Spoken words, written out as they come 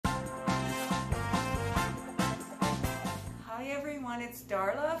everyone, it's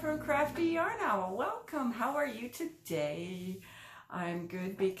Darla from Crafty Yarn Owl. Welcome. How are you today? I'm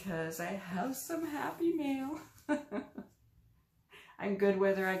good because I have some happy mail. I'm good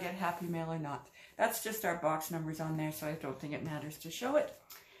whether I get happy mail or not. That's just our box numbers on there, so I don't think it matters to show it.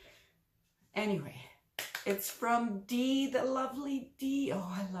 Anyway, it's from Dee, the lovely Dee.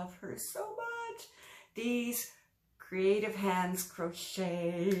 Oh, I love her so much. Dee's Creative Hands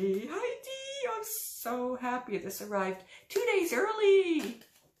Crochet. Hi, Dee. I'm so happy this arrived 2 days early.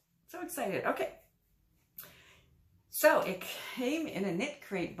 So excited. Okay. So it came in a knit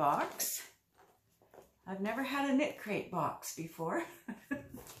crate box. I've never had a knit crate box before.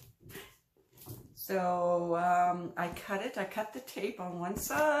 So I cut it. I cut the tape on one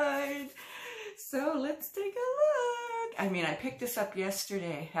side. So let's take a look. I mean, I picked this up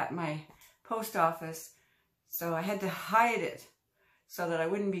yesterday at my post office. So I had to hide it so that I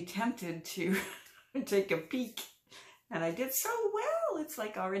wouldn't be tempted to take a peek. And I did so well. It's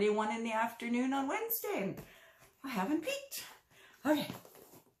like already 1 in the afternoon on Wednesday and I haven't peeked. Okay.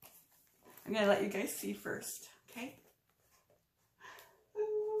 I'm going to let you guys see first, okay?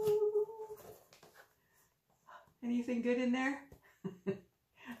 Ooh. Anything good in there?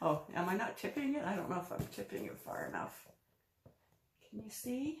 Oh, am I not tipping it? I don't know if I'm tipping it far enough. Can you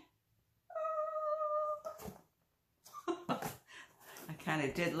see? I kind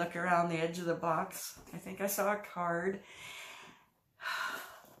of did look around the edge of the box. I think I saw a card.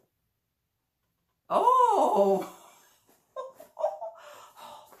 Oh!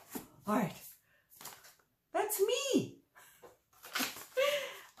 All right. That's me.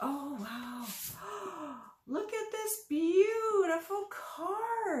 Oh, wow. Look at this beautiful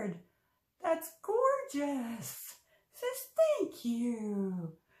card. That's gorgeous. It says thank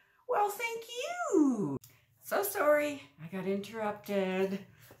you. Well, thank you. So sorry, I got interrupted.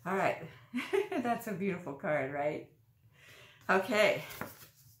 All right, that's a beautiful card, right? Okay,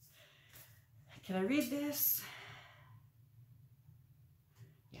 can I read this?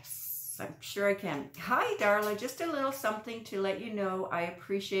 Yes, I'm sure I can. Hi, Darla, just a little something to let you know I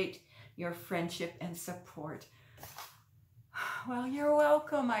appreciate your friendship and support. Well, you're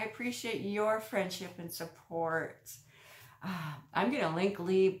welcome. I appreciate your friendship and support. I'm going to link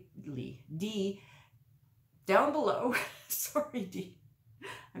Dee down below. Sorry, Dee.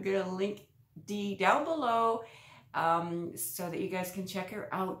 I'm going to link Dee down below so that you guys can check her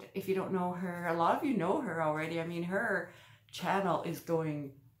out if you don't know her. A lot of you know her already. I mean, her channel is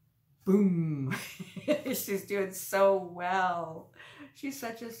going boom. She's doing so well. She's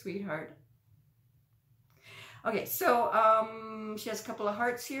such a sweetheart. Okay, so she has a couple of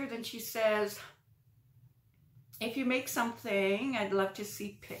hearts here. Then she says, if you make something, I'd love to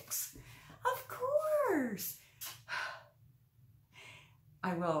see pics. Of course.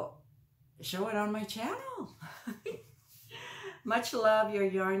 I will show it on my channel. Much love, your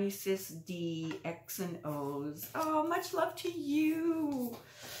yarny sis D, X and O's. Oh, much love to you.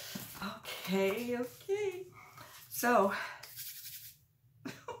 Okay, okay. So,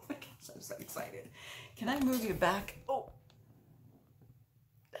 oh my gosh, I'm so excited. Can I move you back? Oh,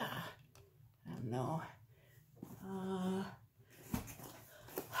 no. All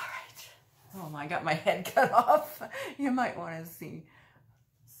right. Oh, I got my head cut off. You might want to see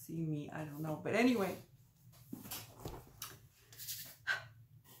me. I don't know. But anyway.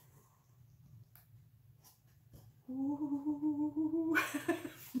 Ooh.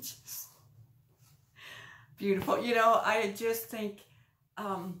 Just beautiful. You know, I just think,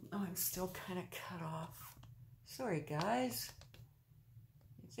 oh, I'm still kind of cut off. Sorry, guys.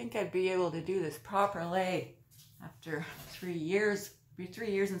 I think I'd be able to do this properly after 3 years. Be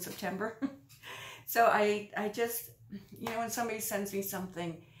 3 years in September. So I just, you know, when somebody sends me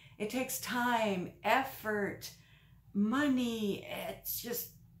something, it takes time, effort, money, it's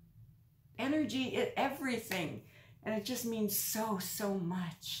just energy, everything. And it just means so, so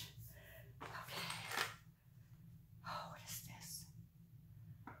much. Okay. Oh, what is this?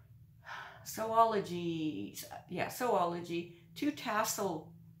 Sewology. Yeah, Sewology. 2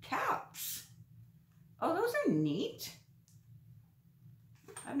 tassel caps. Oh, those are neat.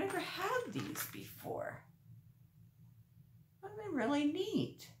 I've never had these before. They're really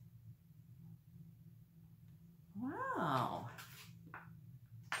neat. Wow.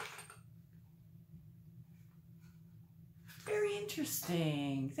 Very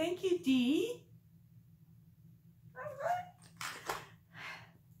interesting. Thank you, Dee. All right.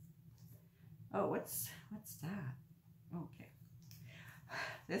 Oh, what's that? Okay.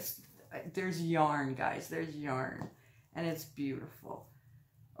 There's yarn, guys. There's yarn. And it's beautiful.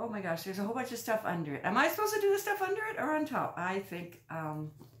 Oh my gosh, there's a whole bunch of stuff under it. Am I supposed to do the stuff under it or on top? I think, I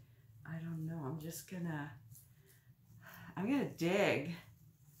don't know. I'm gonna dig.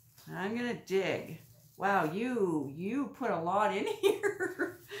 I'm gonna dig. Wow, you put a lot in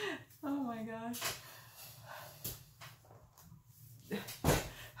here. Oh my gosh. Okay, look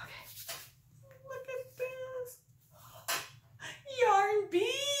at this. Yarn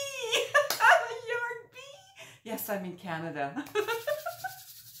bee. Yarn bee. Yes, I'm in Canada. Yarn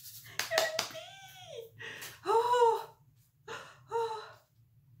bee. Oh.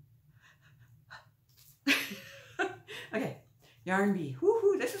 Okay, yarn bee.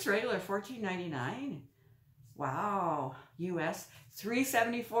 Woohoo! This is regular $14.99. Wow, US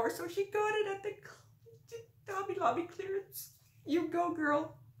 $3.74. So she got it at the Hobby Lobby clearance. You go,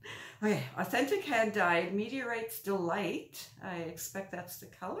 girl. Okay, authentic hand dyed Meteorite's Delight. I expect that's the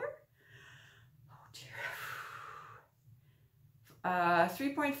color. Oh dear.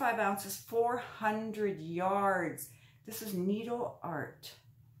 3.5 ounces, 400 yards. This is Needle Art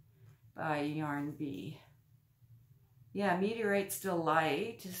by Yarn Bee. Yeah, Meteorite's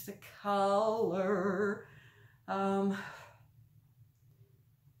Delight is the color.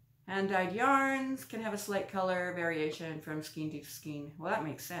 Hand-dyed yarns can have a slight color variation from skein to skein. Well, that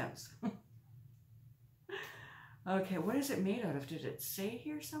makes sense. Okay, what is it made out of? Did it say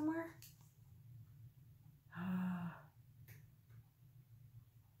here somewhere?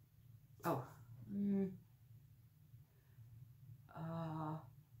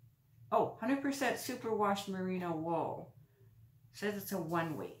 Oh, 100% superwash merino wool. Says it's a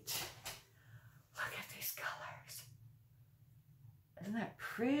 1 weight. Look at these colors. Isn't that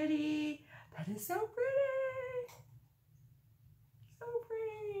pretty? That is so pretty. So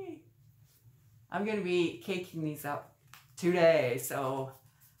pretty. I'm going to be caking these up today. So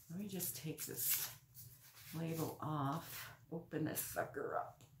let me just take this label off. Open this sucker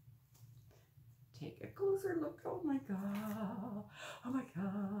up. Take a closer look. Oh my God. Oh my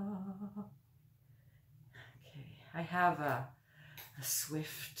God. Okay, I have a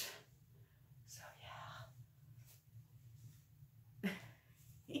Swift. So yeah.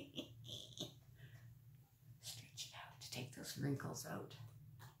 Stretch it out to take those wrinkles out.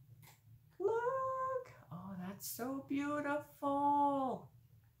 Look. Oh, that's so beautiful.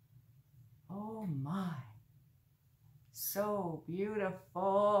 Oh my. So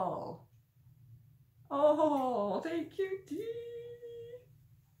beautiful. Oh, thank you, Dee.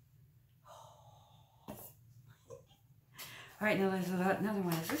 Oh. All right, now there's another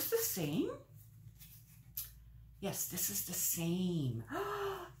one. Is this the same? Yes, this is the same.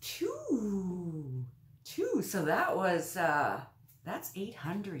 Two. So that was, that's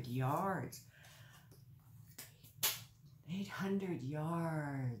 800 yards. 800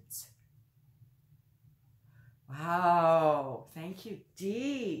 yards. Wow, thank you,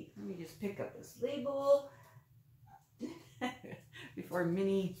 Dee. Let me just pick up this label before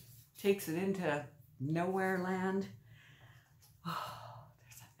Minnie takes it into nowhere land. Oh,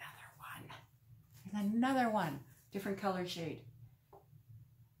 there's another one. Different color shade.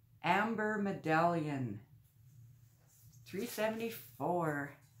 Amber Medallion. $3.74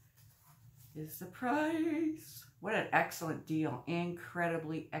 is the price. What an excellent deal.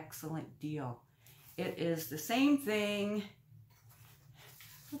 Incredibly excellent deal. It is the same thing.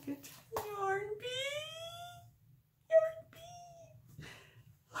 Look at Yarn Bee. Yarn Bee.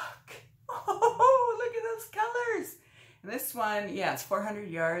 Look. Oh, look at those colors. And this one, yeah, it's 400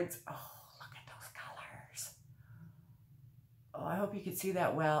 yards. Oh, look at those colors. Oh, I hope you can see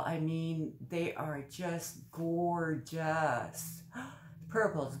that well. I mean, they are just gorgeous.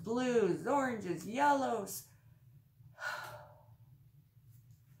 Purples, blues, oranges, yellows.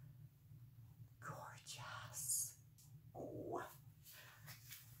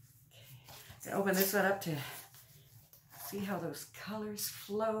 So open this one up to see how those colors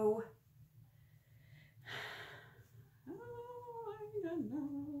flow. Oh my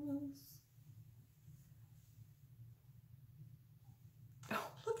goodness.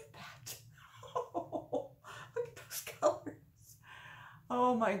 Oh, look at that. Oh, look at those colors.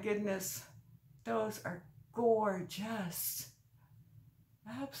 Oh my goodness. Those are gorgeous.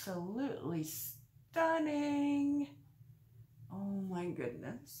 Absolutely stunning. Oh my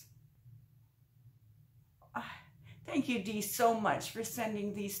goodness. Thank you, Dee, so much for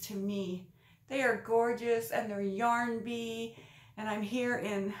sending these to me. They are gorgeous and they're Yarn Bee, and I'm here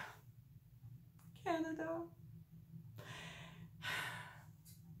in Canada.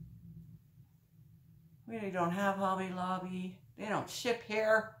 We don't have Hobby Lobby. They don't ship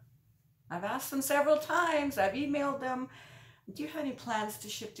here. I've asked them several times. I've emailed them. Do you have any plans to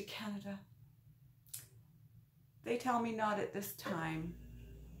ship to Canada? They tell me not at this time.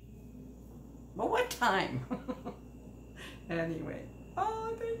 Well, what time? Anyway.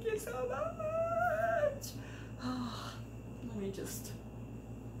 Oh, thank you so much. Oh, me just,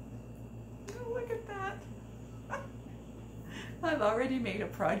 oh, look at that. I've already made a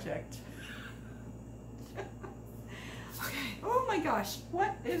project. Okay, oh my gosh,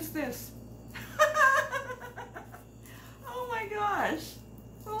 what is this? Oh my gosh.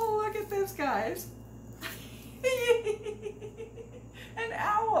 Oh, look at this, guys. An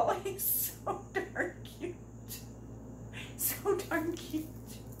owl. He's so darn cute. So darn cute.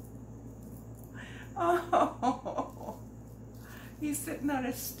 Oh, he's sitting on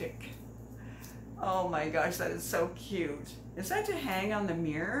a stick. Oh my gosh, that is so cute. Is that to hang on the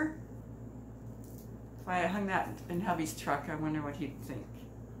mirror? If I hung that in hubby's truck, I wonder what he'd think.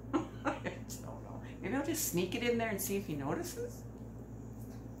 I don't know. Maybe I'll just sneak it in there and see if he notices.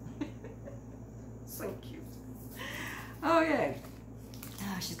 So cute. Okay.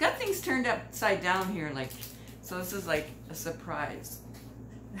 She's got things turned upside down here, like, so this is like a surprise.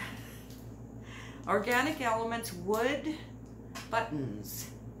 Organic elements, wood, buttons.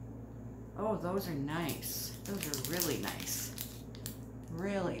 Oh, those are nice. Those are really nice.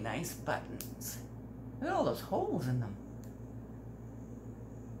 Really nice buttons. Look at all those holes in them.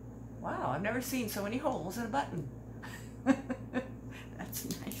 Wow, I've never seen so many holes in a button. That's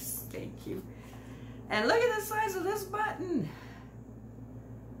nice, thank you. And look at the size of this button.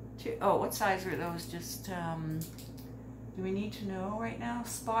 Oh, what size are those? Just, do we need to know right now?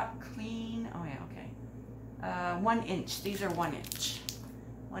 Spot clean, oh yeah, okay. 1 inch, these are 1 inch.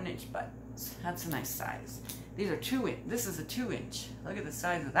 1 inch buttons, that's a nice size. These are 2 inch, this is a 2 inch. Look at the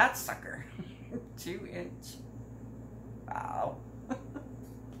size of that sucker. 2 inch. Wow.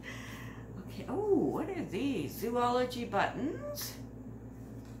 Okay, oh, what are these? Zoology buttons.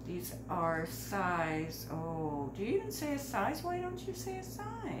 These are size, oh, do you even say a size? Why don't you say a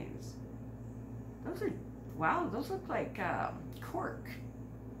size? Those are, wow, those look like cork.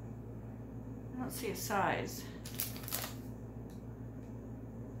 I don't see a size.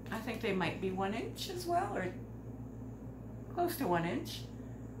 I think they might be 1 inch as well, or close to 1 inch.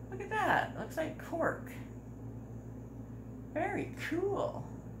 Look at that, looks like cork. Very cool.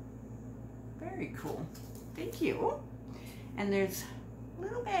 Very cool. Thank you. And there's a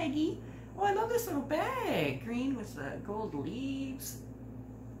little baggie. Oh, I love this little bag. Green with the gold leaves.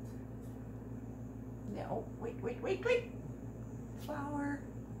 No, wait. Flower.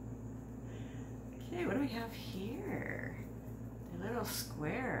 Okay, what do we have here? The little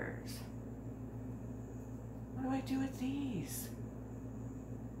squares. What do I do with these?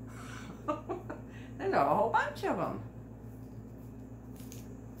 There's a whole bunch of them.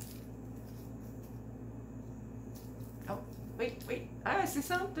 Oh, wait. I see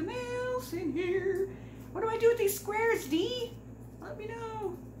something else in here. What do I do with these squares, Dee? Let me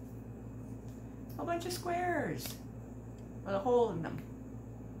know. A whole bunch of squares with a hole in them.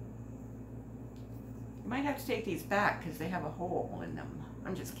 You might have to take these back because they have a hole in them.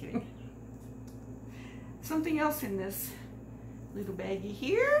 I'm just kidding. Something else in this little baggie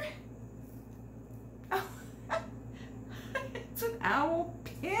here. Oh, it's an owl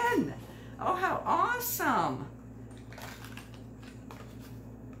pin. Oh, how awesome.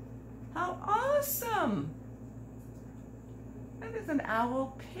 How awesome. That is an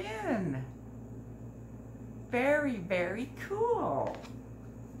owl pin. Very, very cool.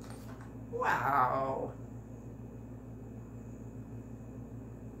 Wow.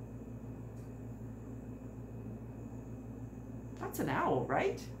 That's an owl,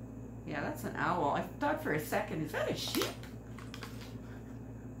 right? Yeah, that's an owl. I thought for a second, is that a sheep?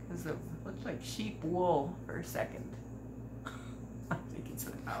 Because it looked like sheep wool for a second. I think it's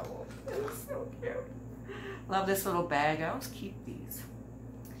an owl. It's so cute. Love this little bag. I always keep these.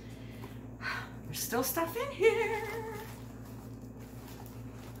 There's still stuff in here.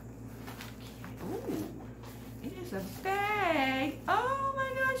 Ooh, it is a bag. Oh my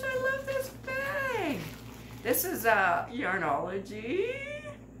gosh, I love this bag. This is a Yarnology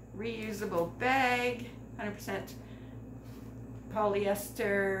reusable bag, 100%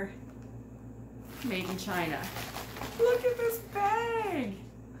 polyester, made in China. Look at this bag.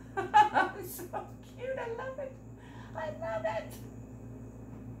 It's so cute. I love it. I love it.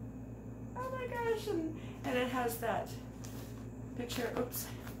 Oh my gosh. And it has that picture, oops,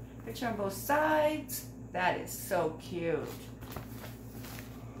 picture on both sides. That is so cute.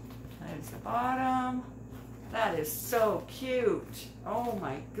 That is the bottom. That is so cute. Oh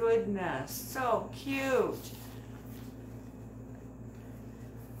my goodness. So cute.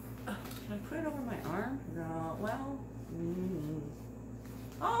 Oh, can I put it over my arm? No. Well,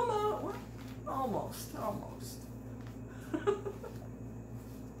 almost.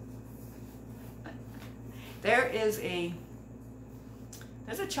 There's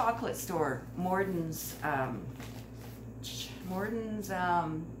a chocolate store, Morden's Morton's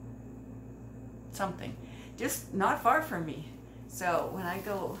something, just not far from me. So when I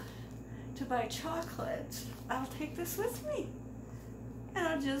go to buy chocolate, I'll take this with me and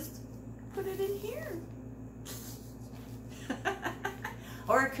I'll just put it in here.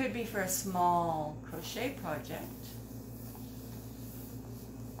 Or it could be for a small crochet project.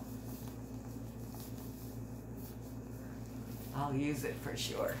 I'll use it for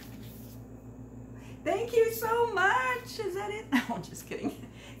sure. Thank you so much. Is that it? No, I'm just kidding.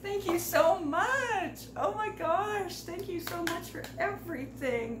 Thank you so much. Oh my gosh. Thank you so much for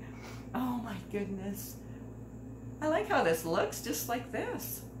everything. Oh my goodness. I like how this looks, just like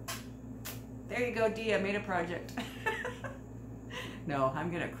this. There you go, Dee. I made a project. No, I'm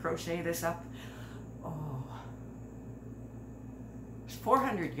going to crochet this up. Oh,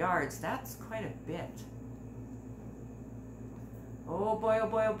 400 yards. That's quite a bit. Oh boy, oh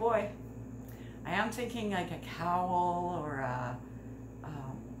boy, oh boy. I am thinking like a cowl or a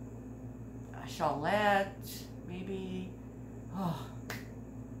shawlette, maybe. Oh,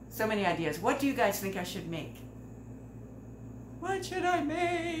 so many ideas. What do you guys think I should make? What should I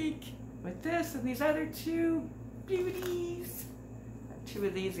make with this and these other two beauties? Two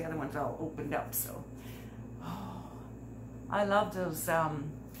of these, the other one's all opened up, so. Oh, I love those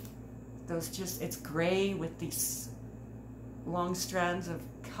just, it's gray with these long strands of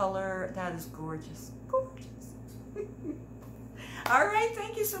color. That is gorgeous, gorgeous. All right,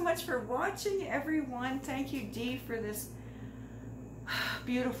 thank you so much for watching, everyone. Thank you, Dee, for this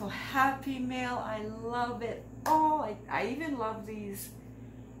beautiful happy mail. I love it all. I even love these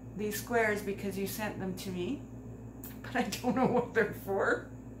squares because you sent them to me, but I don't know what they're for.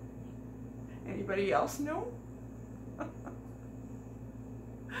 Anybody else know?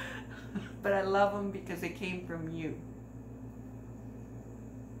 But I love them because they came from you.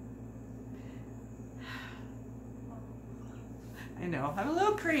 I know, I'm a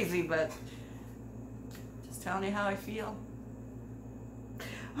little crazy, but just telling you how I feel.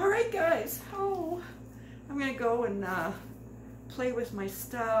 All right, guys. Oh, I'm gonna go and play with my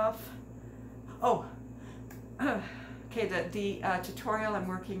stuff. Oh, okay. The tutorial I'm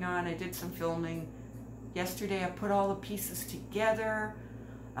working on, I did some filming yesterday. I put all the pieces together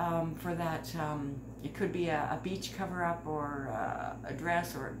for that. It could be a beach cover up or a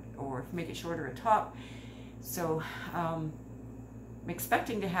dress, or make it shorter, a top. So I'm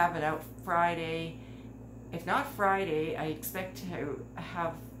expecting to have it out Friday. If not Friday, I expect to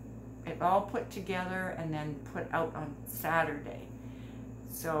have it all put together and then put out on Saturday.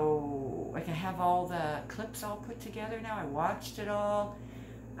 So I can have all the clips all put together now. I watched it all.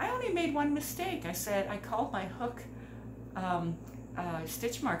 I only made one mistake. I called my hook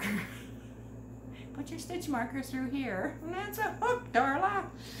stitch marker. Put your stitch marker through here. And that's a hook, Darla.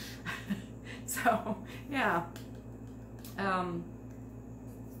 So, yeah.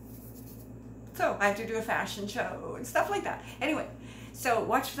 So I have to do a fashion show and stuff like that. Anyway, so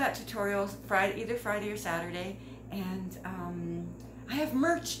watch for that tutorial either Friday or Saturday. And I have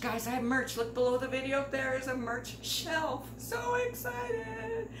merch, guys. I have merch. Look below the video. There is a merch shelf. So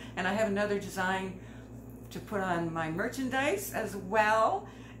excited. And I have another design to put on my merchandise as well.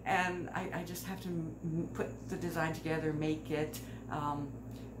 And I just have to put the design together, make it.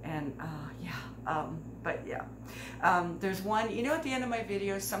 But yeah, there's one, you know, at the end of my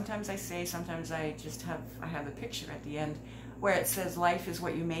videos, sometimes I say, sometimes I just have, I have a picture at the end where it says life is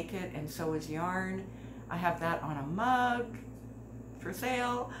what you make it and so is yarn. I have that on a mug for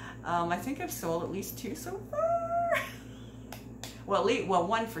sale. I think I've sold at least 2 so far. Well,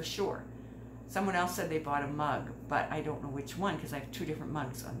 one for sure. Someone else said they bought a mug, but I don't know which one because I have 2 different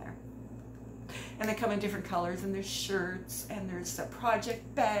mugs on there. And they come in different colors, and there's shirts, and there's a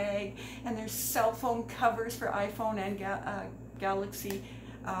project bag, and there's cell phone covers for iPhone and Galaxy.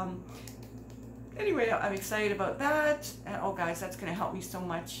 Anyway, I'm excited about that. And oh, guys, that's going to help me so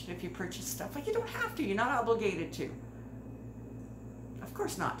much if you purchase stuff. Like, you don't have to. You're not obligated to. Of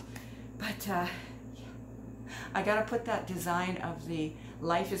course not. But, yeah. I got to put that design of the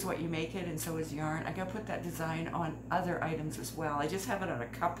life is what you make it, and so is yarn. I got to put that design on other items as well. I just have it on a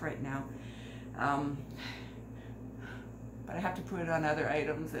cup right now. But I have to put it on other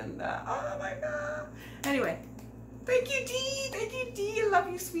items, and oh my god. Anyway, thank you, Dee. Thank you, Dee. I love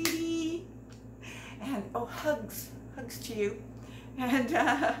you, sweetie. And oh, hugs to you, and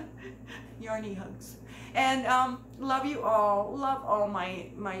yarny hugs. And love you all. Love all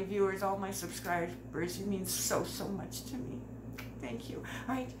my viewers, all my subscribers. You mean so much to me. Thank you.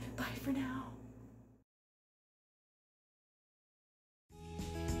 All right, bye for now.